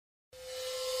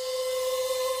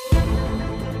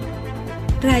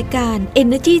รายการ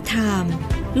Energy Time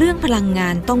เรื่องพลังงา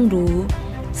นต้องรู้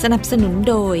สนับสนุน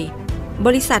โดยบ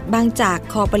ริษัทบางจาก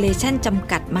คอร์ปอเรชั่นจ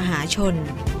ำกัดมหาชน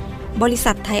บริ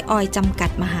ษัทไทยออยล์จำกั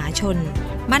ดมหาชน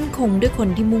มั่นคงด้วยคน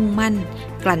ที่มุ่งมั่น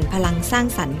กลั่นพลังสร้าง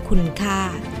สรรค์คุณค่า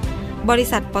บริ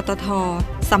ษัทปตท.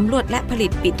สำรวจและผลิ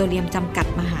ตปิโตรเลียมจำกัด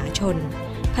มหาชน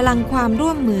พลังความร่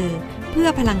วมมือเพื่อ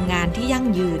พลังงานที่ยั่ง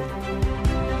ยืน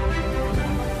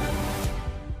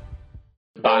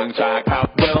บางจากขับ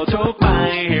เร็วทุกไป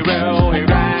ให้เร็วให้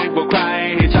แรงกว่าใคร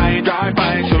ให้ใจร้ายไป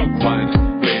ทุกวัน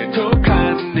เปลี่ยนทุกคั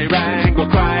นให้แรงกว่า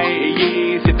ใคร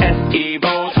20 SE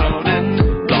Volt เท่านั้น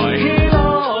ปล่อยให้โล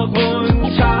กหมุน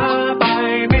ช้าไป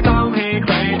ไม่ต้องให้ใค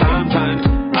รตามทัน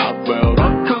อัพเวลร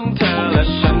ถของเธอและ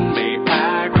ฉันไม่แพ้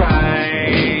ใคร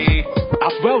อั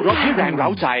พเวลรถให้แรงเร้า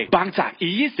ใจบางจาก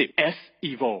E20 SE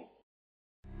Volt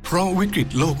เพราะวิกฤต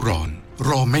โลกร้อนร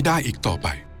อไม่ได้อีกต่อไป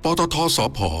ปตท.ส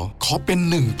ผ.ขอเป็น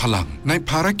หนึ่งพลังใน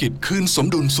ภารกิจคืนสม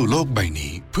ดุลสู่โลกใบ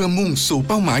นี้เพื่อมุ่งสู่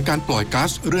เป้าหมายการปล่อยก๊า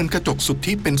ซเรือนกระจกสุท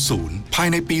ธิเป็นศูนย์ภาย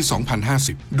ในปี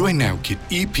 2050 ด้วยแนวคิด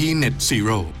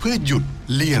EP.270 เพื่อหยุด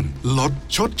เลี่ยงลด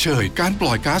ชดเชยการป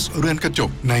ล่อยก๊าซเรือนกระจก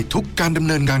ในทุกการดำ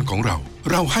เนินงานของเ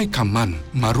ราให้คำมั่น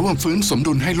มาร่วมฟื้นสม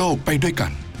ดุลให้โลกไปด้วยกั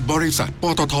นบริษัทป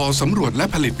ตท.สำรวจและ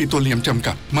ผลิตปิโตรเลียมจำ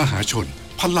กัดมหาชน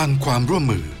พลังความร่วม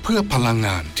มือเพื่อพลังง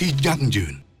านที่ยั่งยื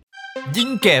นยิ่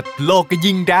งเก็บโลกก็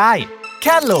ยิ่งได้แ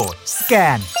ค่โหลดสแก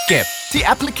นเก็บที่แ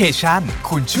อปพลิเคชัน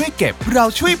คุณช่วยเก็บเรา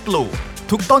ช่วยปลูก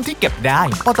ทุกต้นที่เก็บได้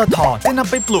ปตท.จะนำ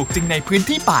ไปปลูกจริงในพื้น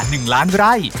ที่ป่า1 ล้านไ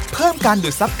ร่เพิ่มการดู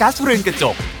ดซับก๊าซเรือนกระจ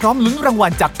กพร้อมลุ้นรางวั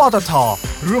ลจากปตท.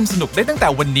ร่วมสนุกได้ตั้งแต่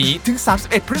วันนี้ถึง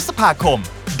31 พฤษภาคม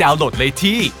ดาวน์โหลดเลย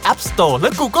ที่ App Store และ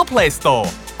Google Play Store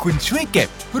คุณช่วยเก็บ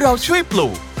เราช่วยปลู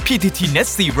ก PTT Net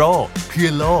Zero เพื่อ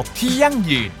โลกที่ยั่ง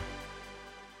ยืน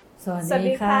สวัส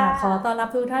ดีค่ะขอต้อนรับ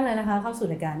ทุกท่านเลยนะคะเข้าสู่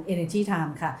รายการ Energy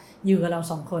Time ค่ะอยู่กับเรา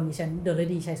2คนดิฉันดล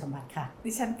ดีชัยสมบัติค่ะ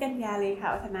ดิฉันกัญญาเลยค่ะ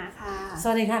วัฒนาค่ะส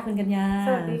วัสดีค่ะคุณกัญญาส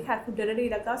วัสดีค่ะคุณดลดี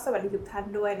แล้วก็สวัสดีทุกท่าน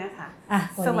ด้วยนะคะ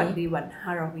สวัสดีวันฮ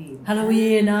าโลวี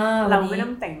นเนาะเราไม่ต้อ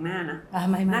งแต่งหน้านะ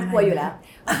น่ากลัวอยู่แล้ว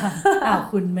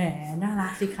คุณแหมน่ารั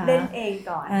กสิคะเล่นเอง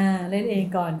ก่อนเล่นเอง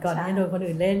ก่อนให้โดนคน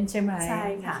อื่นเล่นใช่ไหมใช่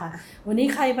ค่ะวันนี้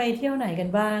ใครไปเที่ยวไหนกัน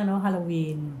บ้างเนาะฮาโลวี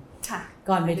น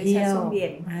ก่อนไปเที่ยว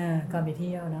ก่อนไปเ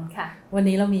ที่ยวเนาะวัน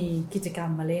นี้เรามีกิจกรร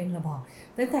มมาเล่นเราบอก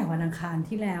ตั้งแต่วันอังคาร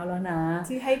ที่แล้วนะ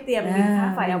ที่ให้เตรียยมบินค่า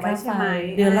ไฟเอาไว้ใช่ไหม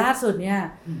เดือนล่าสุดเนี่ย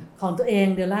ของตัวเอง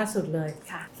เดือนล่าสุดเลย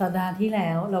สัปดาห์ที่แล้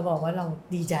วเราบอกว่าเรา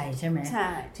ดีใจใช่ไหม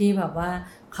ที่แบบว่า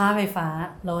ค่าไฟฟ้า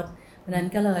ลดเพราะนั้น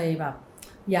ก็เลยแบบ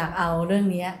อยากเอาเรื่อง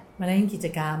นี้มาเล่นกิจ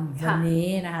กรรมวันนี้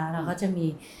นะคะเราก็จะมี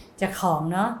แจกของ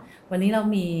เนาะวันนี้เรา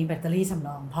มีแบตเตอรี่สำร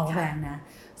อง power bank นะ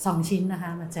2 ชิ้นนะคะ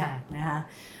มาแจกนะคะ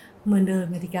เหมือนเดิม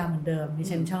กติกาเหมือนเดิมที่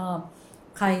ฉันชอบ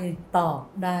ใครตอบ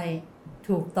ได้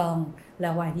ถูกต้องและ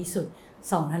ไวที่สุด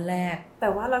2ท่านแรกแต่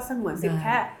ว่าเราสงวนสิทธิ์แ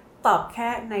ค่ตอบแค่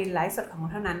ในไลฟ์สดของ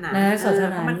เท่านั้นนะ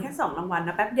มันแค่2รางวัลน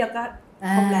ะแป๊บเดียวก็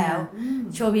ครบแล้ว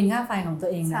โชว์บินค่าไฟของตัว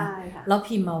เองนะแล้ว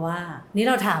พิมพ์มาว่านี่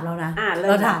เราถามแล้วนะ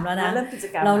เราถามแล้วนะ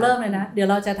เราเริ่มเลยนะเดี๋ยว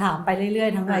เราจะถามไปเรื่อย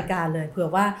ๆทั้งรายการเลยเผื่อ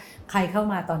ว่าใครเข้า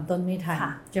มาตอนต้นไม่ทัน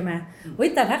ใช่ไหม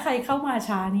แต่ถ้าใครเข้ามา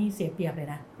ช้านี่เสียเปรียบเลย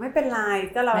นะไม่เป็นไร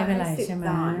ก็เราให้สิทธิ์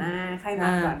ก่อนนะใครมา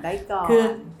ก่อนได้ก่อน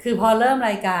คือพอเริ่ม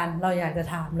รายการเราอยากจะ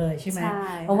ถามเลยใช่ไหม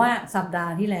เพราะว่าสัปดา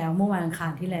ห์ที่แล้วเมื่อวันอังคา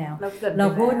รที่แล้วเรา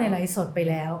พูดในไลฟ์สดไป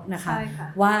แล้วนะคะ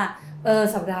ว่า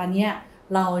สัปดาห์นี้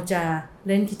เราจะ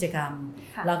เล่นกิจกรรม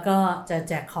แล้วก็จะ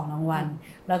แจกของรางวัล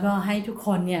แล้วก็ให้ทุกค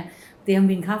นเนี่ยเตรียม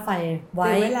บินค่าไฟไ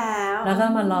ว้แล้วก็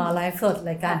มารอไลฟ์สด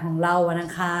รายการของเราวันอั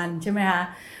งคารใช่ไหมคะ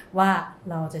ว่า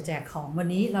เราจะแจกของวัน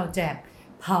นี้เราแจก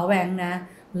power bank นะ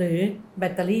หรือแบ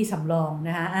ตเตอรี่สำรองน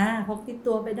ะคะพกติด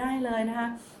ตัวไปได้เลยนะคะ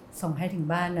ส่งให้ถึง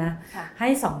บ้านนะให้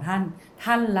2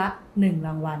ท่านละ1ร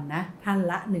างวัลนะท่าน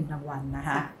ละ1รางวัลนะค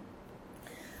ะ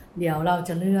เดี๋ยวเราจ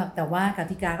ะเลือกแต่ว่าก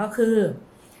ติกาก็คือ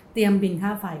เตรียมบินค่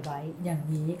าไฟไว้อย่าง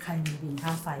นี้ใครมีบินค่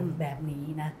าไฟแบบนี้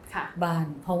นะบ้าน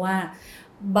เพราะว่า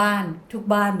บ้านทุก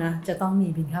บ้านนะจะต้องมี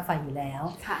บินค่าไฟอยู่แล้ว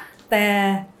แต่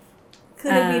คื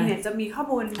อในบินเนี่ยจะมีข้อ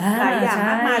มูลหลายอย่าง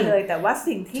มากมายเลยแต่ว่า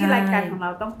สิ่งที่รายการของเร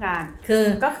าต้องการ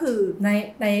ก็คือ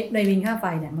ในบินค่าไฟ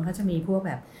เนี่ยมันก็จะมีพวกแ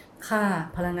บบค่า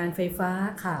พลังงานไฟฟ้า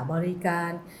ค่าบริกา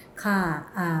รค่า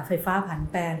ไฟฟ้าผัน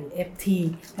แปรหรือ FT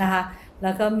นะคะแ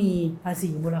ล้วก็มีภาษี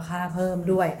มูลค่าเพิ่ม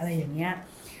ด้วยอะไรอย่างเงี้ย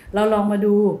เราลองมา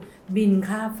ดูบิน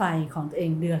ค่าไฟของตัวเอ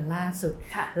งเดือนล่าสุด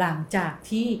หลังจาก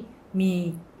ที่มี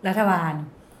รัฐบาล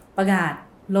ประกาศ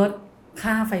ลด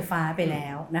ค่าไฟฟ้าไปแล้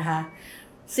วนะคะ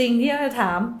สิ่งที่เราถ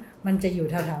ามมันจะอยู่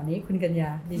แถวๆนี้คุณกัญญา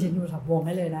ดิฉันดูถับวงใ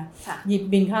ห้เลยนะหยิบ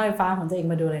บินค่าไฟฟ้าของตัวเอง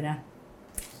มาดูเลยนะ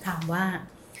ถามว่า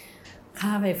ค่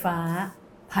าไฟฟ้า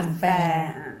ผันแปร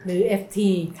หรือ FT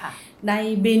ใน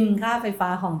บินค่าไฟฟ้า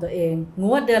ของตัวเองง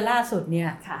วดเดือนล่าสุดเนี่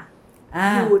ย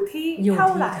อยู่ที่เท่า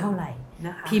ไหร่น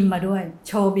ะคะพิมพ์มาด้วยโ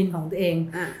ชว์บินของตัวเอง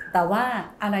แต่ว่า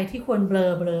อะไรที่ควรเบล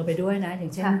อไปด้วยนะอย่า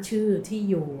งเช่นชื่อที่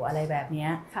อยู่อะไรแบบนี้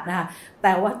นะคะแ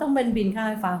ต่ว่าต้องเป็นบินค่าไ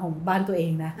ฟฟ้าของบ้านตัวเอ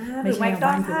งนะไม่ใช่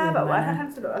บ้านคนอื่นแบบว่าถ้าท่าน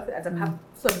สะดวกก็คืออาจจะพับ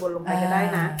ส่วนบนลงไปก็ได้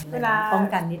นะเวลาป้อง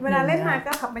กันนิดนึงเวลาเล่นมา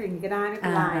ก็พับมาอย่างนี้ก็ได้ไม่เป็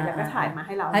นไรแล้วก็ถ่ายมาใ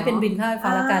ห้เราให้เป็นบินค่าไฟฟ้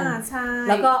าแล้วกัน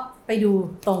แล้วก็ไปดู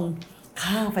ตรง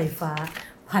ค่าไฟฟ้า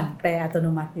ผันแปรอัตโน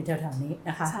มัติอยู่แถวๆนี้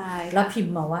นะคะแล้วพิม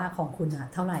พ์มาว่าของคุณ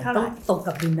เท่าไหร่ต้องตรง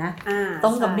กับบินนะต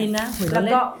รงกับบินนะแล้ว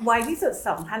ก็ไวที่สุด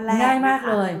2ท่านแรกง่ายมาก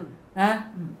เลยนะ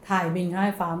ถ่ายบินค่าไฟ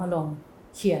ฟ้ามาลง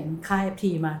เขียนค่า FT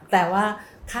มาแต่ว่า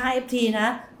ค่า FT นะ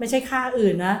ไม่ใช่ค่า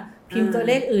อื่นนะพิมพ์ตัวเ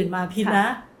ลขอื่นมาพิมพ์นะ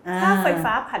ค่าไฟ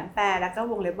ฟ้าผันแปรแล้วก็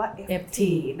วงเล็บว่า FT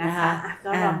นะคะก็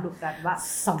ลองดูกันว่า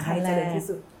ใครจะเร็วที่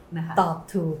สุดนะคะตอบ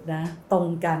ถูกนะตรง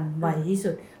กันไวที่สุ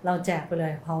ดเราแจกไปเล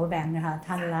ย power bank นะคะ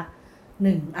ท่านละ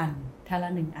1 อันท่านล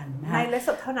ะ1 อันนะคะในไลฟ์ส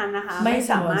ดเท่านั้นนะคะไม่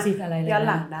สามารถอะไรเลยย้อน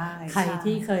หลังได้ใคร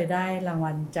ที่เคยได้ราง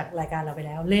วัลจากรายการเราไปแ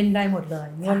ล้วเล่นได้หมดเลย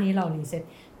งวดนี้เรารีเซ็ต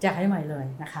แจกให้ใหม่เลย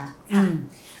นะคะ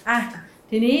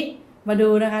ทีนี้มาดู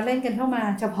นะคะเล่นกันเข้ามา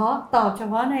เฉพา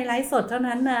ะในไลฟ์สดเท่า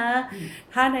นั้นนะ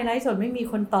ถ้าในไลฟ์สดไม่มี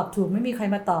คนตอบถูกไม่มีใคร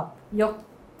มาตอบยก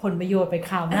ผลประโยชน์ไป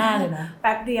ข่าวหน้าเลยนะแ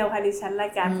ป๊บเดียวค่ะดิฉันรา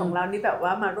ยการของเรานี่แบบว่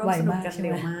ามาร่วมสนุกกันเ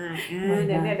ร็วมากเ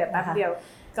ดี๋ยวแป๊บเดียว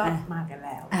ก็มากันแ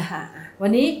ล้ววั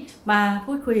นนี้มา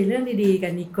พูดคุยเรื่องดีๆกั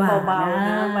นดีกว่าเบาๆน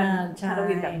ะมันฮาโล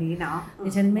วีนแบบนี้เนาะดิ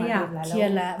ฉันไม่อยากเครีย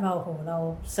ดแล้วเรา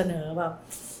เสนอแบบ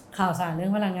ข่าวสารเรื่อ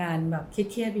งพลังงานแบบเค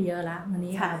รียดไปเยอะแล้ววัน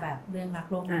นี้เอาแบบเรื่องรัก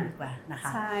โลกดีกว่านะคะ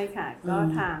ใช่ค่ะก็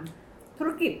ทางธุร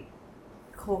กิจ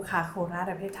โคคาโคล่าใ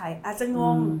นประเทศไทยอาจจะง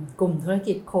งกลุ่มธุร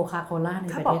กิจโคคาโคล่าในปร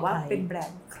ะเทศไทยถ้าบอกว่าเป็นแบร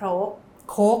นด์โค้ก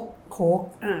เค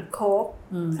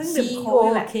รื่องดื่มโค้ก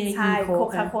แหละใช่โค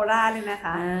คาโคล่าเลยนะค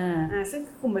ะซึ่ง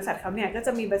กลุ่มบริษัทเขาเนี่ยก็จ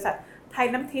ะมีบริษัทไทย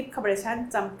น้ำทิพย์คอร์ปอเรชั่น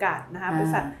จำกัดนะคะบริ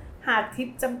ษัทหาดทิพ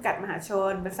ย์จำกัดมหาช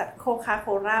นบริษัทโคคาโค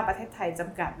ล่าประเทศไทยจ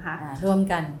ำกัดนะคะร่วม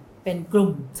กันเป็นกลุ่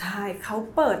มใช่เขา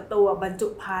เปิดตัวบรรจุ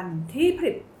ภัณฑ์ที่ผ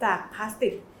ลิตจากพลาสติ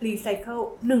กรีไซเคิล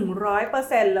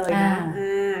 100% เลยนะ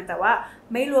แต่ว่า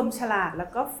ไม่รวมฉลากแล้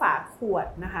วก็ฝาขวด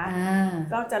นะคะ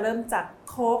ก็จะเริ่มจาก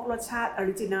โค้กรสชาติออ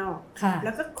ริจินัลแ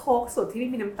ล้วก็โค้กสูตรที่ไม่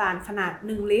มีน้ำตาลขนาด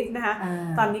1 ลิตรนะคะ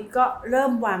ตอนนี้ก็เริ่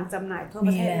มวางจำหน่ายทั่วป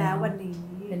ระเทศแล้ววันนี้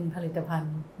เป็นผลิตภัณ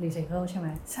ฑ์รีไซเคิลใช่ไหม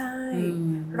ใช่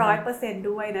 100%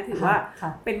 ด้วยนะถือว่า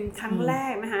เป็นครั้งแร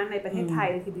กนะคะในประเทศไทย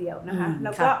เลยทีเดียวนะคะแ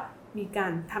ล้วก็มีกา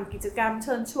รทำกิจกรรมเ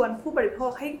ชิญชวนผู้บริโภ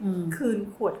คให้คืน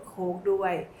ขวดโค้กด้ว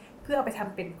ยเพื่อเอาไปท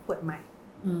ำเป็นขวดใหม่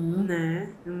นะ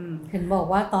เห็นบอก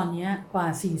ว่าตอนนี้กว่า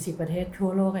40ประเทศทั่ว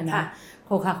โลกเลยนะโค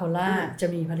คาโคล่าจะ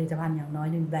มีผลิตภัณฑ์อย่างน้อย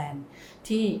1แบรนด์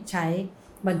ที่ใช้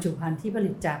บรรจุภัณฑ์ที่ผ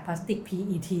ลิตจากพลาสติก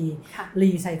PET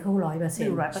รีไซเคิล 100% ใ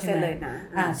ช่ไหมเลยนะ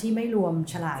ที่ไม่รวม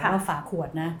ฉลากและฝาขวด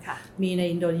นะมีใน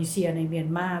อินโดนีเซียในเมียน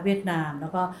มาเวียดนามแล้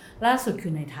วก็ล่าสุดคื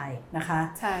อในไทยนะคะ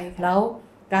ใช่แล้ว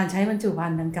การใช้บรรจุภั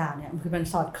ณฑ์ดังกล่าวเนี่ยคือมัน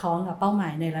สอดคล้องกับเป้าหมา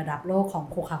ยในระดับโลกของ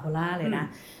โคคาโคล่าเลยนะ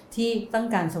ที่ต้อง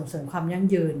การส่งเสริมความยั่ง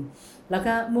ยืนแล้ว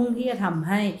ก็มุ่งที่จะทำใ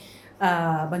ห้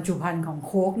บรรจุภัณฑ์ของโ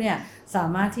ค้กเนี่ยสา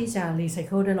มารถที่จะรีไซเ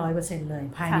คิลได้ 100% เลย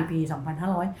ภายในปี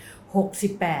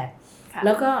 2568 แ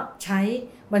ล้วก็ใช้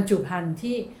บรรจุภัณฑ์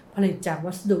ที่ผลิตจาก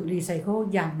วัสดุรีไซเคิล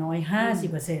อย่างน้อย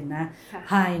 50% นะ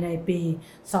ภายในปี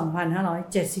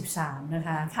 2573 นะค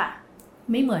ะ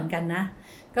ไม่เหมือนกันนะ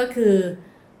ก็คือ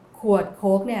ขวดโ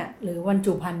ค้กเนี่ยหรือบรร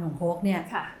จุภัณฑ์ของโค้กเนี่ย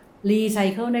รีไซ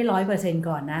เคิลได้ 100%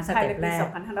 ก่อนนะสเต็ปแรก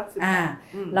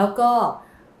แล้วก็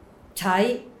ใช้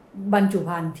บรรจุ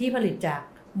ภัณฑ์ที่ผลิตจาก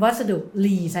วัสดุ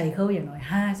รีไซเคิลอย่างน้อย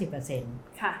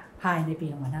 50% ค่ะภายในปี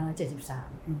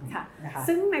 2573 ค่ะนะคะ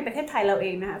ซึ่งในประเทศไทยเราเอ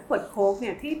งนะคะขวดโค้กเ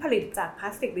นี่ยที่ผลิตจากพลา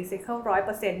สติกรีไซเคิล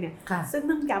 100% เนี่ยซึ่ง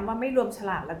ต้องย้ำว่าไม่รวมฉ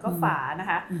ลากแล้วก็ฝานะ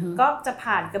คะก็จะ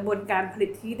ผ่านกระบวนการผลิ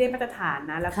ตที่ได้มาตรฐาน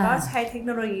นะแล้วก็ใช้เทคโน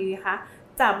โลยีนะคะ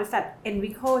จากบริษัท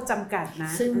Envico จำกัดน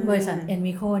ะซึ่งบริษัท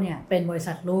Envico เนี่ยเป็นบริ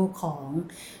ษัทลูกของ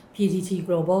PTT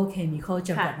Global Chemical จ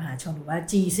ำกัดมหาชนหรือว่า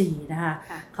G4 นะคะ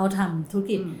เขาทำธุร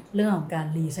กิจเรื่องของการ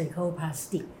รีไซเคิลพลาส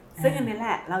ติกซึ่งอันนี้แห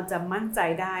ละเราจะมั่นใจ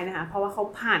ได้นะคะเพราะว่าเขา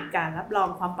ผ่านการรับรอง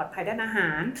ความปลอดภัยด้านอาหา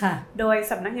รโดย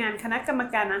สำนักงานคณะกรรม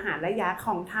การอาหารและยาข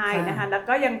องไทยนะคะแล้ว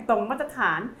ก็ยังตรงมาตรฐ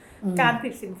านการผ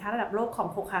ลิตสินค้าระดับโลกของ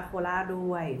โคคาโคล่า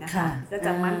ด้วยนะคะก็จ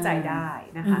ะมั่นใจได้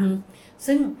นะคะ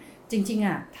ซึ่งจริง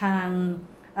ๆทาง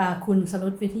คุณสรุ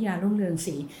ตวิทยารุ่งเรืองศ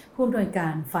รีผู้อำนวยกา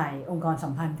รฝ่ายองค์กรสั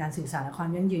มพันธ์การสื่อสารและความ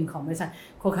ยั่งยืนของบริษัท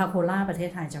โคคาโคล่าประเทศ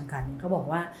ไทยจำกัดเขาบอก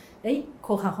ว่าโค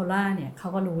คาโคล่าเนี่ยเขา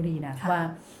ก็รู้ดีนะว่า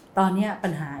ตอนนี้ปั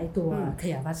ญหาไอ้ตัวข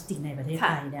ยะพลาสติกในประเทศ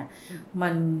ไทยเนี่ยมั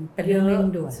นเป็นเรื่องเร่ง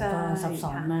ด่วนแล้วก็ซับซ้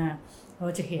อนมากเรา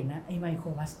จะเห็นนะไอ้ไมโคร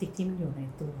พลาสติกที่มันอยู่ใน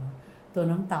ตัว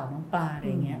น้ำเต่าน้ำปลาอะไร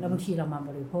เงี้ยแล้วบางทีเรามาบ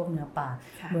ริโภคเนื้อปลา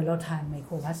เหมือนเราทานไมโค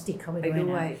รพลาสติกเข้าไปด้วยน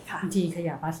ะบางทีขย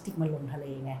ะพลาสติกมันลงทะเล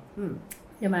ไง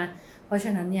ใช่ไหมเพราะฉ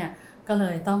ะนั้นเนี่ยก็เล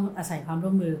ยต้องอาศัยความร่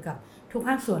วมมือกับทุกภ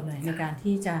าคส่วนเลยในการ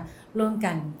ที่จะร่วม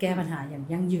กันแก้ปัญหาอย่าง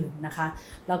ยั่งยืนนะคะ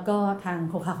แล้วก็ทาง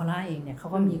โคคาโคล่าเองเนี่ยเขา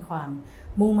ก็มีความ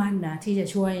มุ่งมั่นนะที่จะ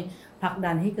ช่วยผลัก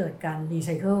ดันให้เกิดการรีไซ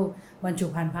เคิลบรรจุ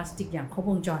ภัณฑ์พลาสติกอย่างครบ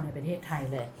วงจรในประเทศไทย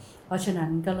เลยเพราะฉะนั้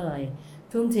นก็เลย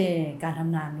ทุ่มเทการท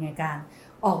ำงานในการ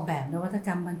ออกแบบนวัตกร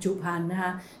รมบรรจุภัณฑ์นะค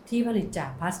ะที่ผลิตจาก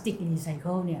พลาสติกรีไซเ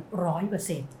คิลเนี่ย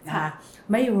 100% นะคะ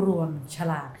ไม่รวมฉ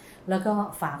ลากแล้วก็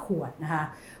ฝาขวดนะคะ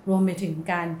รวมไปถึง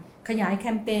การขยายแค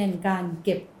มเปญการเ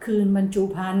ก็บคืนบรรจุ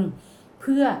ภัณฑ์เ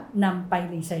พื่อนำไป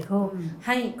รีไซเคิลใ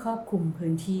ห้ครอบคลุม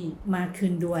พื้นที่มากขึ้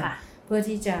นด้วยเพื่อ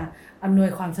ที่จะอำนวย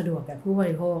ความสะดวกกับผู้บ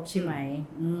ริโภคใช่ไหม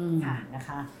นะค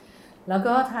ะแล้ว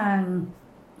ก็ทาง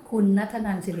คุณณัฐ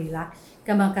นันท์ศิริลักษณ์ก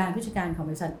รรมการผู้จัดการของ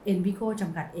บริษัท Envico จ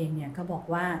ำกัดเองเนี่ยก็บอก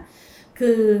ว่าคื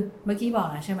อเมื่อกี้บอก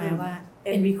แล้วใช่ไหมว่า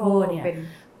Envico เนี่ย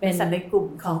เป็นในกลุ่ม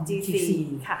ของ GC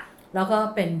ค่ะแล้วก็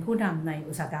เป็นผู้นำใน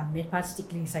อุตสาหกรรมเม็ดพลาสติก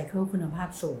รีไซเคิลคุณภาพ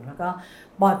สูงแล้วก็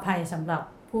ปลอดภัยสำหรับ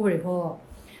ผู้บริโภค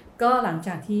ก็หลังจ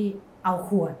ากที่เอาข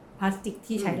วดพลาสติก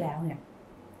ที่ใช้แล้วเนี่ย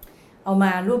เอาม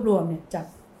ารวบรวมเนี่ยจาก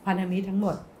พันธมิตรทั้งหม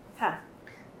ด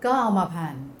ก็เอามาผ่า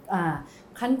น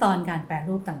ขั้นตอนการแปร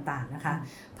รูปต่างๆนะคะ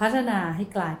พัฒนาให้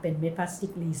กลายเป็นเม็ดพลาสติ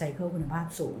กรีไซเคิลคุณภาพ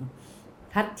สูง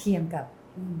ทัดเทียมกับ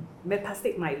เม็ดพลาสติ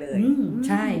กใหม่เลย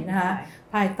ใช่นะคะ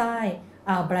ภายใต้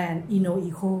แบรนด์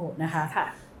Innoeco นะคะ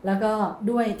แล้วก็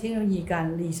ด้วยเทคโนโลยีการ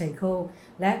รีไซเคิล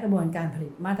และกระบวนการผลิ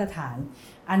ตมาตรฐาน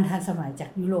อันทันสมัยจาก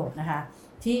ยุโรปนะคะ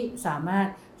ที่สามารถ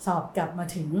สอบกลับมา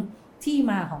ถึงที่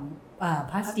มาของ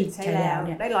พลาสติกใช้แล้วเ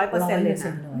นี่ยได้ 100%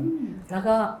 เลยแล้ว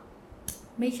ก็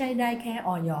ไม่ใช่ได้แค่อ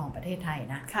ย.ของประเทศไทย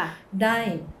นะได้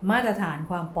มาตรฐาน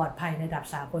ความปลอดภัยระดับ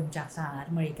สากลจากสหรัฐ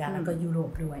อเมริกาแล้วก็ยุโร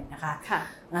ปด้วยนะคะ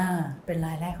เป็นร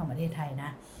ายแรกของประเทศไทยนะ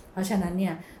เพราะฉะนั้นเนี่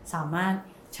ยสามารถ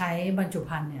ใช้บรรจุ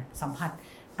ภัณฑ์เนี่ยสัมผัส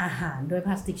อาหารด้วยพ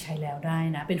ลาสติกใช้แล้วได้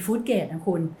นะเป็นฟู้ดเกรดนะ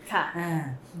คุณ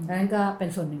ดังนั้นก็เป็น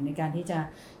ส่วนหนึ่งในการที่จะ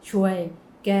ช่วย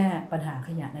แก้ปัญหาข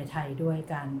ยะในไทยด้วย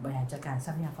การบริหารจัดการท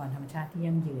รัพยากรธรรมชาติที่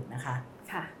ยั่งยืนนะคะ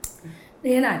ใน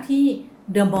ขณะที่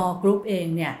The Mall Group เอง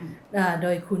เนี่ยโด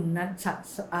ยคุณ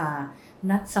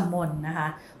นัทสมนนะคะ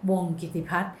วงกิติ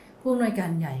พัฒน์ผู้อำนวยกา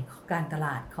รใหญ่การตล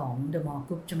าดของ The Mall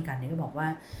Group จำกัดเนี่ยก็บอกว่า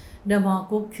The Mall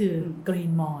Group คือ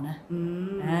Green Mall นะ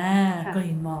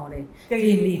Green Mall เลย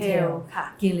Green Retail ค่ะ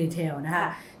Green Retail นะคะ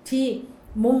ที่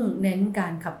มุ่งเน้นกา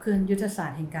รขับเคลื่อนยุทธศาส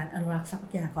ตร์แห่งการอนุรักษ์ทรัพ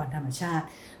ยากรธรรมชาติ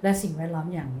และสิ่งแวดล้อม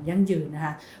อย่างยั่งยืนนะค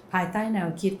ะภายใต้แนว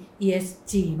คิด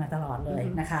ESG มาตลอดเลย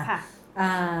นะคะ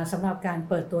สำหรับการ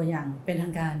เปิดตัวอย่างเป็นทา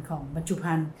งการของบรรจุ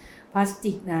ภัณฑ์พลาส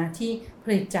ติกนะที่ผ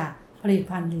ลิตจากผลิต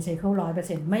ภัณฑ์รีไซเคิล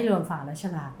 100% ไม่รวมฝาและฉ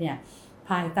ลากเนี่ย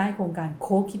ภายใต้โครงการโ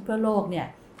ค้กคิดเพื่อโลกเนี่ย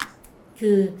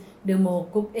คือเดอะโม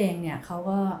กรุ๊ปเองเนี่ยเขา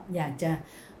ก็อยากจะ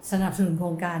สนับสนุนโคร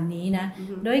งการนี้นะ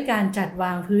ด้วยการจัดว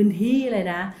างพื้นที่เลย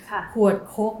นะขวด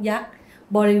โค้กยักษ์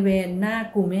บริเวณหน้า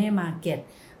กูเม่มาร์เก็ต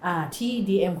ที่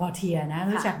DM Quartier นะ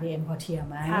รู้จัก DM Quartier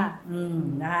ไหม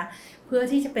นะคะเพื่อ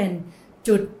ที่จะเป็น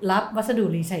จุดรับวัสดุ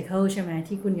รีไซเคิลใช่ไหม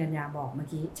ที่คุณกัญญาบอกเมื่อ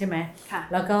กี้ใช่ไหม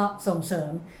แล้วก็ส่งเสริ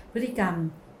มพฤติกรรม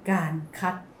การ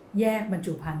คัดแยกบรร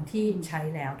จุภัณฑ์ที่ใช้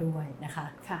แล้วด้วยนะคะ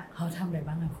เขาทำอะไร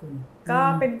บ้างคะคุณก็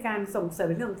เป็นการส่งเสริม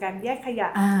เรื่องของการแยกขยะ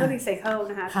เพื่อรีไซเคิล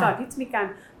นะคะก่อนที่จะมีการ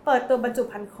เปิดตัวบรรจุ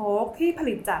ภัณฑ์โค้กที่ผ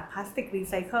ลิตจากพลาสติกรี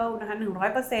ไซเคิลนะคะ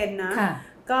 100% นะ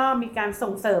ก็มีการ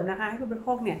ส่งเสริมนะคะให้ผู้บริโภ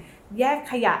คเนี่ยแยก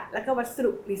ขยะและก็วัส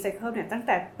ดุรีไซเคิลเนี่ยตั้งแ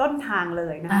ต่ต้นทางเล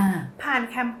ยนะคะผ่าน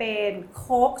แคมเปญโ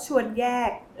ค้กชวนแย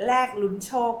กแลกลุ้นโ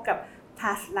ชคกับ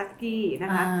ทัชลักกี้น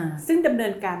ะคะซึ่งดำเนิ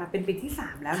นการมาเป็นปีที่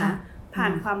3แล้วนะผ่า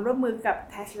นความร่วมมือกับ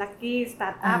Touch Lucky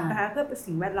Startup นะคะเพื่อเป็น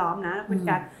สิ่งแวดล้อมนะเป็น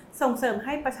การส่งเสริมใ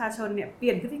ห้ประชาชนเนี่ยเป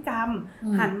ลี่ยนพฤติกรรม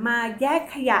หันมาแยก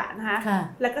ขยะนะคะ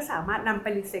แล้วก็สามารถนำไป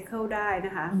รีไซเคิลได้น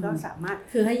ะคะก็สามารถ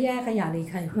คือให้แยกขยะรี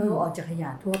ไซเคิลออกจากขยะ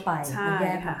ทั่วไปแย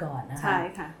กมาก่อนนะคะใช่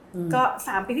ค่ะก็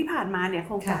3ปีที่ผ่านมาเนี่ยโค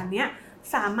รงการนี้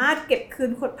สามารถเก็บคื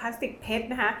นขวดพลาสติกเพชร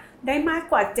นะคะได้มาก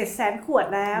กว่า 700,000 ขวด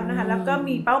แล้วนะคะแล้วก็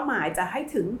มีเป้าหมายจะให้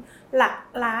ถึงหลัก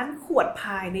ล้านขวดภ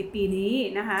ายในปีนี้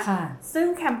นะคะซึ่ง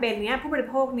แคมเปญนี้ผู้บริ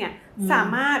โภคเนี่ยสา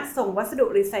มารถส่งวัสดุ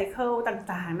รีไซเคิล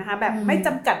ต่างๆนะคะแบบไม่จ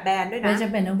ำกัดแบรนด์ด้วยนะไม่จ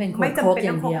ำเป็นต้องเป็นโค้กอ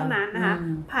ย่างเดียวเท่านั้นนะคะ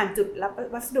ผ่านจุดรับ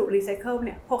วัสดุรีไซเคิลเ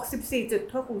นี่ย64 จุด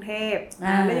ทั่วกรุงเทพ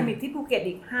และยังมีที่ภูเก็ต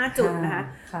อีก5 จุดนะคะ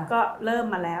ก็เริ่ม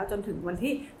มาแล้วจนถึงวัน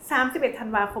ที่31 ธัน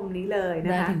วาคมนี้เลยนะ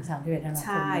คะได้ถึง31 ธันวาคมใ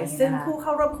ช่ซึ่งผู้เข้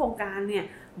าร่วมโครงการเนี่ย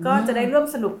ก็จะได้ร่วม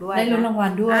สนุกด้วยได้ลุ้นรางวั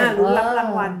ลด้วยลุ้นรับรา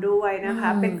งวัลด้วยนะคะ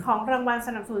เป็นของรางวัลส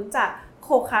นับสนุนจาก โค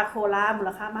คาโคล่ามูล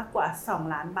ค่ามากกว่า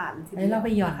2ล้านบาททีเดียวเราไป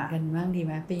หย่อนกันบ้างดีไ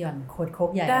หมไปหย่อนโคดโค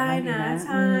กใหญ่ได้นะใ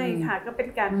ช่ค่ะก็เป็น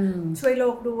การช่วยโล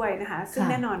กด้วยนะคะซึ่ง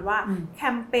แน่นอนว่าแค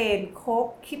มเปญโค้ก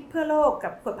คิดเพื่อโลกกั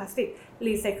บขวดพลาสติก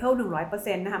รีไซเคิล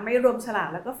 100% นะคะไม่รวมฉลาก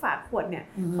แล้วก็ฝาขวดเนี่ย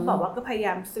เขาบอกว่าก็พยาย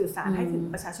ามสื่อสารให้ถึง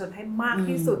ประชาชนให้มาก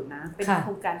ที่สุดนะเป็นโค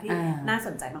รงการที่น่าส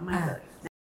นใจมากๆเลย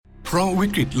เพราะวิ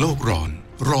กฤตโลกร้อน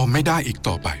รอไม่ได้อีก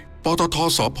ต่อไปปตท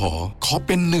สผ.ขอเ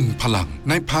ป็นหนึ่งพลัง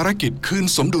ในภารกิจคืน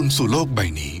สมดุลสู่โลกใบ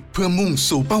นี้เพื่อมุ่ง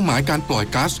สู่เป้าหมายการปล่อย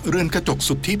ก๊าซเรือนกระจก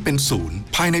สุทธิเป็นศูนย์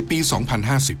ภายในปี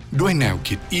 2050 ด้วยแนว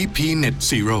คิด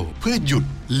EP.270 เพื่อหยุด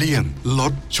เลี่ยงล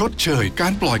ดชดเชยกา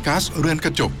รปล่อยก๊าซเรือนกร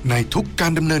ะจกในทุกกา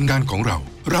รดำเนินงานของเ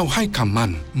ราให้คำมั่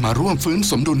นมาร่วมฟื้น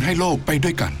สมดุลให้โลกไปด้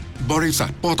วยกันบริษั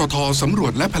ทปตทสำรว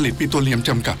จและผลิตปิโตรเลียมจ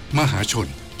ำกัดมหาชน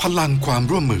พลังความ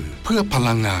ร่วมมือเพื่อพ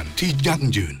ลังงานที่ยั่ง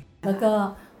ยืนแล้วก็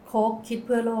โค้กคิดเ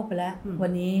พื่อโลกไปแล้ววั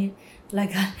นนี้รา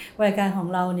ยการของ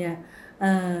เราเนี่ย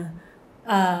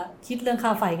คิดเรื่องค่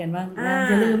าไฟกันบ้าง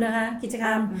อย่าลืมนะคะกิจกร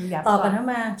รมต่อกันเข้า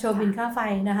มาโชว์บินค่าไฟ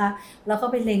นะคะแล้วก็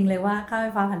ไปเล็งเลยว่าค่าไฟ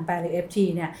ฟ้าผันแปรหรือ FT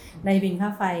เนี่ยในบินค่า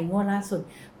ไฟงวดล่าสุด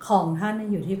ของท่าน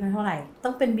อยู่ที่เท่าไหร่ต้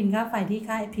องเป็นบินค่าไฟที่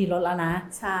ค่า FT ลดแล้วนะ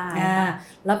ใช่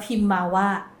แล้วพิมพ์มาว่า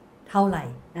เท่าไหร่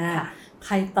ใค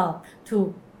รตอบถูก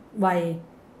ไว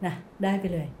นะได้ไป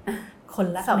เลยคน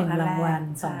ละ1รางวัล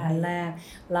2ท่านแรก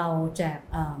เราแจก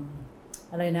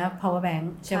อะไรนะ power bank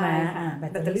ใช่ไหมแบ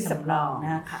ตเตอรี่สำรองน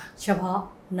ะเฉพาะ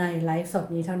ในไลฟ์สด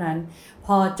นี้เท่านั้นพ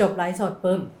อจบไลฟ์สด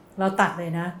ปุ๊บเราตัดเล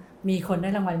ยนะมีคนได้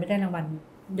รางวัลไม่ได้รางวัล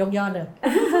ยกยอดเลย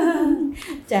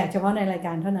แจกเฉพาะในรายก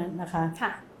ารเท่านั้นนะคะค่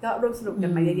ะก็ร่วมสนุกกั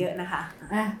นมาเยอะๆนะคะ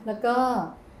แล้วก็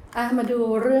มาดู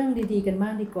เรื่องดีๆกันม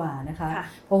ากดีกว่านะคะ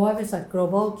เพราะว่าบริษัท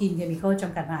Global Green Chemical จ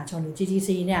ำกัดมหาชนหรือ GTC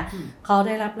เนี่ยเขาไ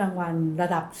ด้รับรางวัลระ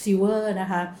ดับ Silver นะ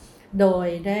คะโดย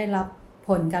ได้รับผ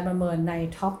ลการประเมินใน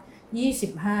ท็อป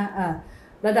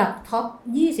 25ระดับท็อป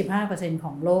 25% ข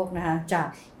องโลกนะคะจาก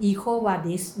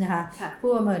EcoVadis นะคะ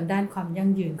ผู้ประเมินด้านความยั่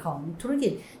งยืนของธุรกิ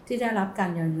จที่ได้รับการ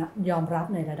ยอมรับ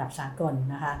ในระดับสากล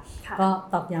นะคะก็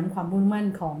ตอกย้ำความมุ่งมั่น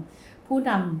ของผู้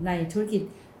นำในธุรกิจ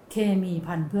เคมี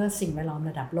ภัณฑ์เพื่อสิ่งแวดล้อม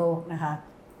ระดับโลกนะคะ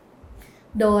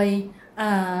โดย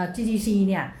GTC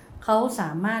เนี่ยเขาส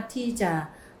ามารถที่จะ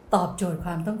ตอบโจทย์ค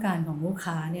วามต้องการของลูก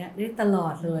ค้าเนี่ยได้ตลอ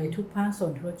ดเลยทุกภาคส่ว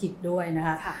นธุรกิจด้วยนะค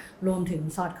ะรวมถึง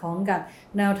สอดคล้องกับ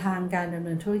แนวทางการดำเ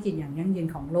นินธุรกิจอย่างยั่งยืน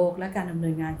ของโลกและการดำเนิ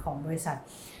นงานของบริษัท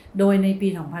โดยในปี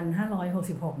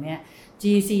 2566 เนี่ย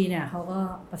GTC เนี่ยเขาก็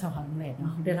ประสบความสำเร็จเนา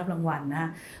ะได้รับรางวัลนะ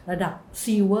ระดับ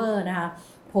Silver นะคะ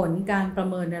ผลการประ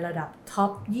เมินในระดับท็อ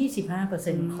ป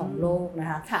 25% ของโลกนะ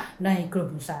คะในกลุ่ม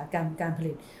อุตสาหกรรมการผ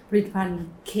ลิตภัณฑ์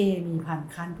เคมีภัณฑ์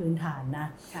ขั้นพื้นฐานนะ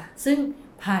ซึ่ง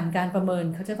ผ่านการประเมิน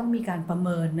เขาจะต้องมีการประเ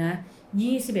มินนะ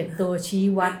21ตัวชี้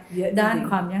วัดด้าน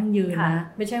ความยั่งยืนนะ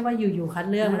ไม่ใช่ว่าอยู่ๆคัด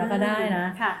เลือกแล้วก็ได้นะ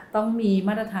ต้องมีม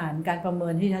าตรฐานการประเมิ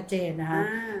นที่ชัดเจนนะคะ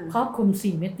ครอบคลุม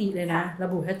4มิติเลยนะระ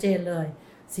บุชัดเจนเลย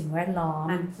สิ่งแวดล้อม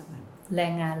แร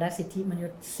งงานและสิทธิมนุ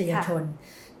ษยชน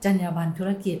จรรยาบรรณธุ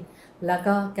รกิจแล้ว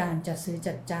ก็การจัดซื้อ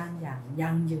จัดจ้างอย่าง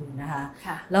ยั่งยืนนะคะ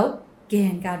แล้วเก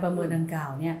ณฑ์การประเมินดังกล่า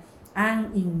วเนี่ยอ้าง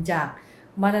อิงจาก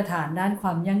มาตรฐานด้านคว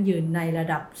ามยั่งยืนในระ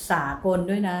ดับสากล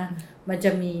ด้วยนะมันจ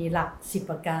ะมีหลัก10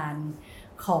ประการ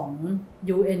ของ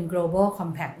UN Global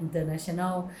Compact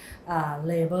International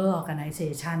Labour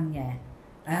Organization ไง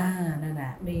นั่นแหล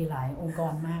ะมีหลายองค์ก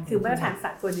รมากคือมาตรฐานส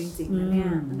ากลจริงๆนะเนี่ย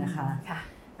นะคะ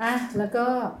แล้วก็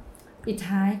ปิด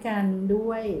ท้ายกันด้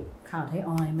วยข่าวไทยอ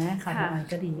อยล์ไหมข่าวไทยออยล์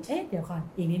ก็ดีเดี๋ยวก่อน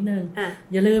อีกนิดนึง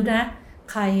อย่าลืมนะ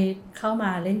ใครเข้าม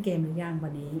าเล่นเกมหรือยังวั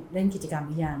นนี้เล่นกิจกรรมห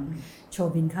รือยังโช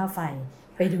ว์บินค่าไฟ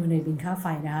ไปดูในบินค่าไฟ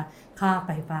นะคะค่าไฟ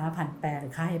ฟ้าผันแปรหรื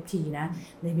อค่า FT นะ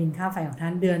ในบินค่าไฟของท่า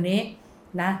นเดือนนี้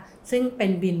นะซึ่งเป็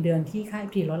นบินเดือนที่ค่า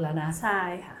FT ลดแล้วนะใช่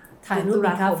ค่ะถ่ายรูปบิ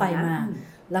นค่าไฟมา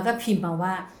แล้วก็พิมพ์มาว่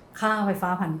าค่าไฟฟ้า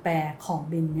ผันแปรของ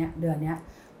บินเนี่ยเดือนนี้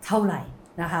เท่าไหร่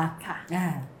นะคะ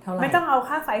เท่าไหร่ไม่ต้องเอา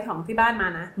ค่าไฟของที่บ้านมา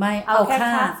นะไม่เอาแค่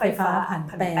ค่าไฟฟ้าผัน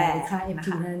แปรค่า FT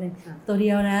นั่นเองตัวเดี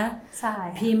ยวนะใช่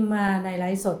พิมพ์มาในไล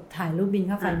ฟ์สดถ่ายรูปบิน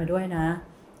ค่าไฟมาด้วยนะ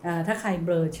ถ้าใครเบ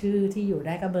ลอชื่อที่อยู่ไ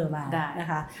ด้ก็เบลอมานะ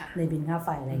คะในบินค่าไฟ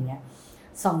อะไรเงี้ย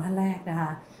2ท่านแรกนะค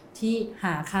ะที่ห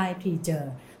าค่า FT เจอ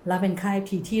แล้วเป็นค่า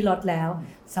FT ที่ลดแล้ว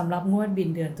สำหรับงวดบิน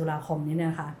เดือนตุลาคมนี้น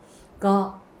ะคะก็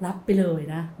รับไปเลย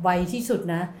นะไวที่สุด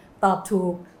นะตอบถู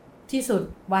กที่สุด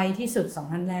ไวที่สุด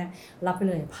2ท่านแรกรับไป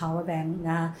เลย power bank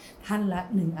นะท่านละ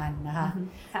1อันนะคะ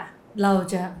เรา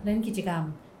จะเล่นกิจกรรม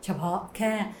เฉพาะแ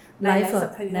ค่ไลฟ์สด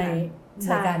ใน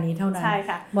รายการนี้เท่านั้น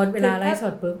หมดเวลาไลฟ์ส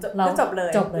ดปุ๊บเราจบเล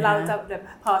ยเราจะ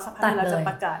พอสักพักเราจะป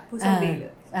ระกาศผู้โชคดีเล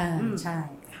ยใช่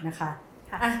นะคะ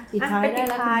เป็นปิด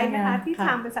ท้ายนะคะที่ท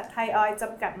างบริษัทไทยออยล์จ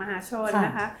ำกัดมหาชนน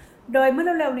ะคะ โดยเมื่อ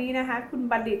เร็วๆนี้นะคะคุณ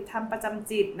บัณฑิตธรรมประจ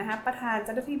ำจิตนะคะประธานเ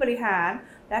จ้าหน้าที่บริหาร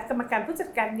และกรรมการผู้จัด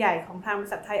การใหญ่ของทางบริ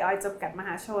ษัทไทยออยล์จำกัดมห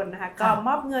าชนนะคะก็ม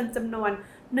อบเงินจำนวน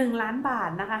1 ล้านบาท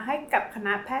นะคะให้กับคณ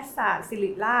ะแพทยศาสตร์ศิ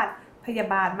ริราชพยา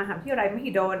บาลมหาวิทยาลัยม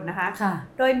หิดลนะคะ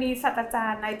โดยมีศาสตราจา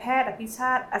รย์นายแพทย์อภิช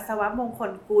าติอัศวมงค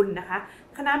ลกุลนะคะ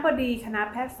คณบดีคณะ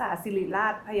แพทยศาสตร์ศิริรา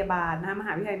ชพยาบาลนะคะมห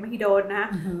าวิทยาลัยมหิดลนะคะ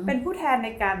เป็นผู้แทนใน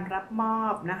การรับมอ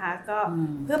บนะคะก็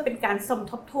เพื่อเป็นการสม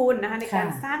ทบทุนนะคะในการ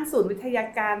สร้างศูนย์วิทยา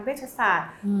การเวชศาสตร์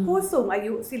ผู้สูงอา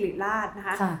ยุศิริราชนะค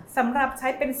ะสำหรับใช้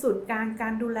เป็นศูนย์กลางกา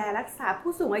รดูแลรักษา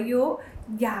ผู้สูงอายุ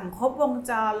อย่างครบวง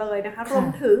จรเลยนะคะรวม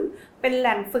ถึงเป็นแห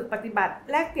ล่งฝึกปฏิบัติ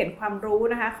แลกเปลี่ยนความรู้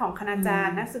นะคะของคณาจาร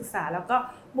ย์นักศึกษาแล้วก็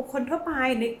บุคคลทั่วไป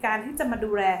ในการที่จะมา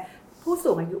ดูแลผู้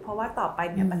สูงอายุเพราะว่าต่อไป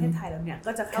เนี่ยประเทศไทยเราเนี่ย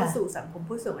ก็จะเข้าสู่สังคม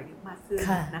ผู้สูงอายุมากขึ้น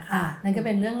นะคะนั่นก็เ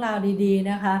ป็นเรื่องราวดีๆ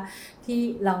นะคะที่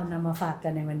เรานำมาฝากกั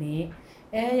นในวันนี้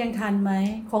ยังทันไหม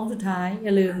โค้งสุดท้ายอ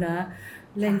ย่าลืมนะ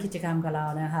เล่นกิจกรรมกับเรา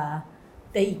นะคะ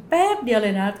แต่อีกแป๊บเดียวเล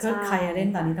ยนะใครเล่น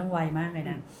ตอนนี้ต้องไวมากเลย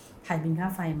นะถ่ายบินค่า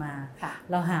ไฟมา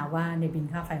เราหาว่าในบิน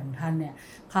ค่าไฟของท่านเนี่ย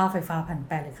ค่าไฟฟ้า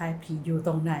1,800หรือค่า EP อยู่ต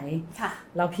รงไหน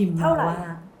เราพิมพ์มาว่า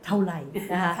เท่าไหร่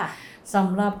นะคะส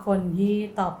ำหรับคนที่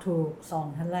ตอบถูก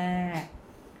2ท่านแรก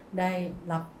ได้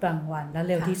รับรางวัลและ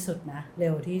เร็วที่สุดนะเร็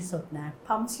วที่สุดนะพ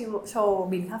ร้อมโชว์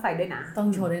บินค่าไฟด้วยนะต้อง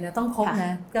โชว์ด้วยนะต้องครบน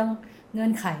ะต้องเงื่อ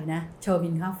นไขนะโชว์บิ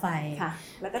นค่าไฟ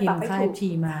พิมพ์ค่า EP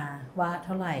มาว่าเ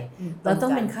ท่าไหร่เราต้อ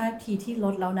งเป็นค่า EP ที่ล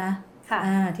ดแล้วนะ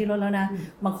ที่ลดแล้วนะ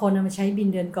บางคนมันใช้บิน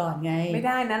เดือนก่อนไงไม่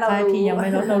ได้นะเราค่า EP ยังไม่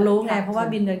ลดเรารู้ไงเพราะว่า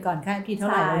บินเดือนก่อนค่า EP เท่า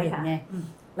ไหร่เราเห็นไง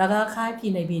แล้วก็ค่า EP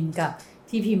ในบินกับ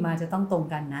ที่พิมพ์มาจะต้องตรง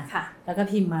กันนะแล้วก็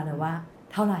พิมพ์มาเลยว่า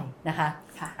เท่าไหร่นะคะ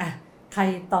ใคร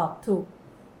ตอบ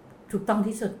ถูกต้อง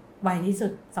ที่สุดไวที่สุ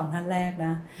ด2ท่านแรกน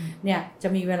ะเนี่ยจะ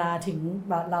มีเวลาถึง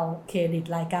เราเครดิต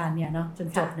รายการเนี่ยเนาะจน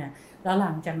จบเนี่ยแล้วห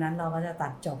ลังจากนั้นเราก็จะตั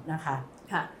ดจบนะคะ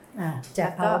แจ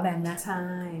ก power bank นะใช่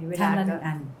เวลาละ1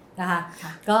 อันนะคะ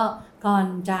ก็ก่อน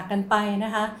จากกันไปน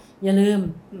ะคะอย่าลืม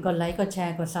กดไลค์กดแช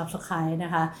ร์กด Subscribe น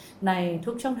ะคะใน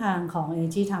ทุกช่องทางของ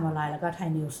Energy Time Online แล้วก็ Thai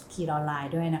News ขีดออนไล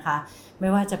น์ด้วยนะคะไม่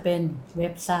ว่าจะเป็นเว็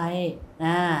บไซต์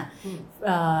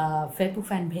Facebook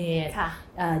Fanpage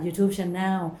YouTube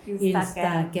Channel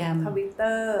Instagram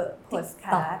Twitter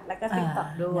Podcast แล้วก็ TikTok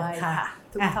ด้วยค่ะ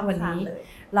ทุกช่องทางเลย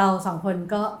เรา2คน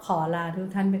ก็ขอลาทุก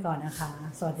ท่านไปก่อนนะคะ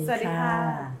สวัสดีค่ะ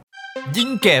ยิ่ง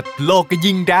เก็บโลกก็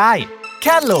ยิ่งได้แ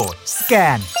ค่โหลดสแก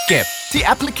นเก็บที่แ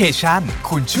อปพลิเคชัน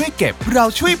คุณช่วยเก็บเรา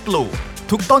ช่วยปลูก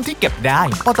ทุกต้นที่เก็บได้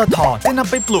ปตท.จะน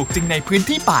ำไปปลูกจริงในพื้น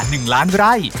ที่ป่า1 ล้านไ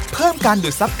ร่เพิ่มการดู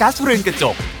ดซับก๊าซเรือนกระจ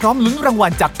กพร้อมลุ้นรางวั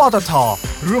ลจากปตท.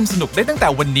ร่วมสนุกได้ตั้งแต่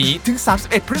วันนี้ถึง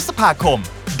31 พฤษภาคม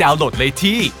ดาวน์โหลดเลย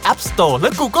ที่ App Store และ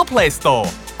Google Play Store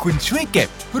คุณช่วยเก็บ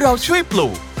เราช่วยปลู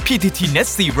ก PTT Net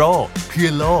Zero เพื่อ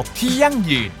โลกที่ยั่ง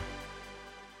ยืน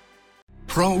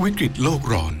เพราะวิกฤตโลก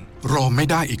ร้อนรอไม่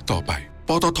ได้อีกต่อไป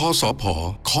ปตทสผ.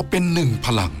ขอเป็น1 พ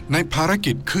ลังในภาร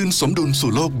กิจคืนสมดุล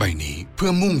สู่โลกใบนี้เพื่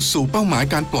อมุ่งสู่เป้าหมาย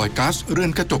การปล่อยก๊าซเรือ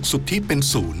นกระจกสุทธิเป็น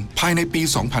0ภายในปี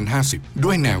 2050 ด้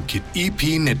วยแนวคิด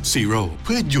EP.270 เ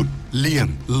พื่อหยุดเลี่ยง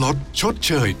ลดชดเ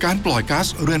ชยการปล่อยก๊าซ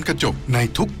เรือนกระจกใน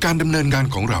ทุกการดำเนินงาน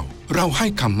ของเราให้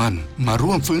คำมั่นมา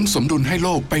ร่วมฟื้นสมดุลให้โล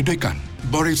กไปด้วยกัน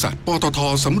บริษัทปตท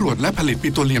สำรวจและผลิตปิ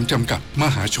โตรเลียมจำกัดม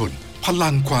หาชนพลั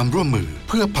งความร่วมมือเ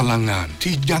พื่อพลังงาน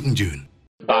ที่ยั่งยืน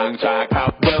บางจากขั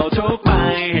บเร็วทุกไป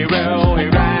ให้เร็วให้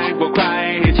แรงกว่าใคร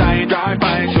ให้ใจร้ายไป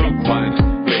ทุกวัน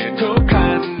เปลี่ยนทุกคั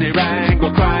นให้แรงกว่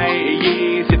าใคร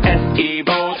20 SE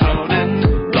Volt เท่านั้น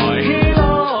ปล่อยให้โล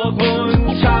กหมุน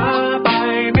ช้าไป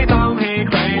ไม่ต้องให้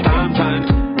ใครตามทัน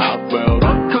อัพเวลร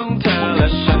ถของเธอและ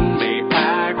ฉันไม่แพ้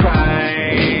ใคร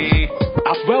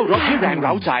อัพเวลรถให้แรงเ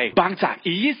ร้าใจบางจาก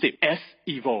E20 S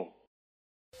Evo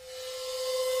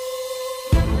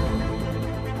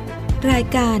ราย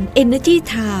การ Energy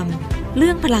Time เ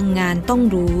รื่องพลังงานต้อง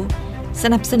รู้ส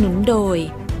นับสนุนโดย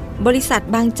บริษัท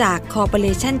บางจากคอร์ปอเร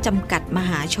ชั่นจำกัดม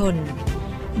หาชน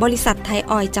บริษัทไทย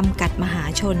ออยล์จำกัดมหา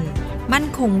ชนมั่น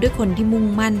คงด้วยคนที่มุ่ง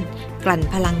มั่นกลั่น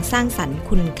พลังสร้างสรรค์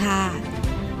คุณค่า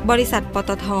บริษัทป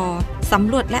ตท.ส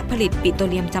ำรวจและผลิตปิโตร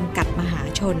เลียมจำกัดมหา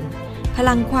ชนพ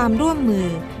ลังความร่วมมือ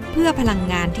เพื่อพลัง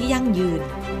งานที่ยั่งยืน